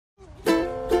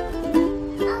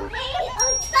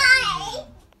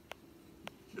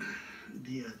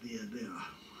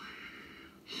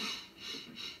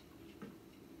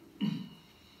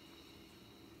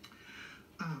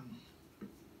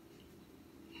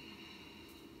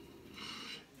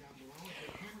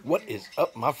What is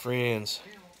up, my friends?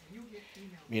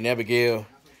 Me and Abigail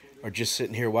are just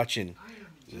sitting here watching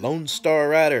Lone Star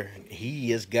Rider. He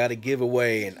has got a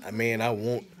giveaway, and man, I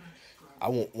want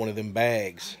one of them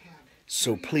bags.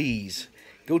 So please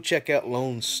go check out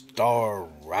Lone Star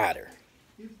Rider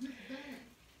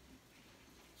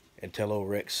and tell old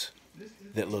Rex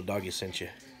that Lil Doggy sent you.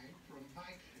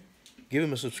 Give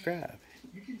him a subscribe.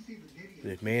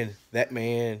 That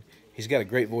man, he's got a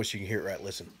great voice. You can hear it right.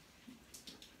 Listen.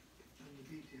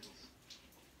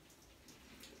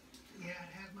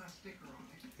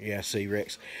 Yeah, see,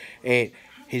 Rex. And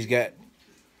he's got,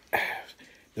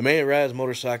 the man rides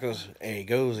motorcycles, and he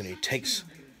goes and he takes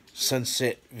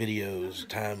sunset videos,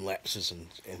 time lapses,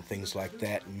 and things like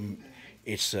that. And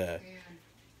it's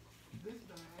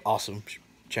awesome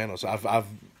channel. So I've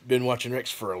been watching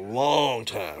Rex for a long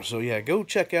time. So yeah, go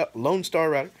check out Lone Star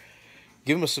Rider.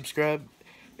 Give him a subscribe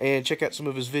and check out some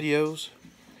of his videos.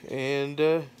 And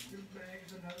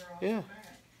yeah,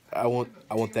 I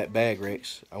want that bag,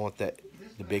 Rex. I want the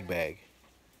big bag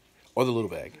or the little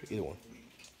bag, either one.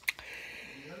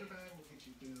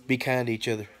 Be kind to each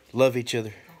other. Love each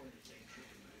other.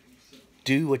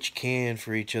 Do what you can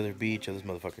for each other. Be each other's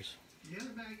motherfuckers.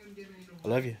 I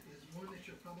love you.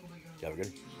 Have a good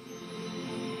one.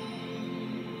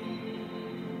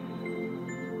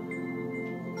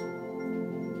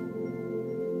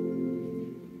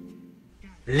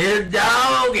 Lil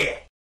Doggy.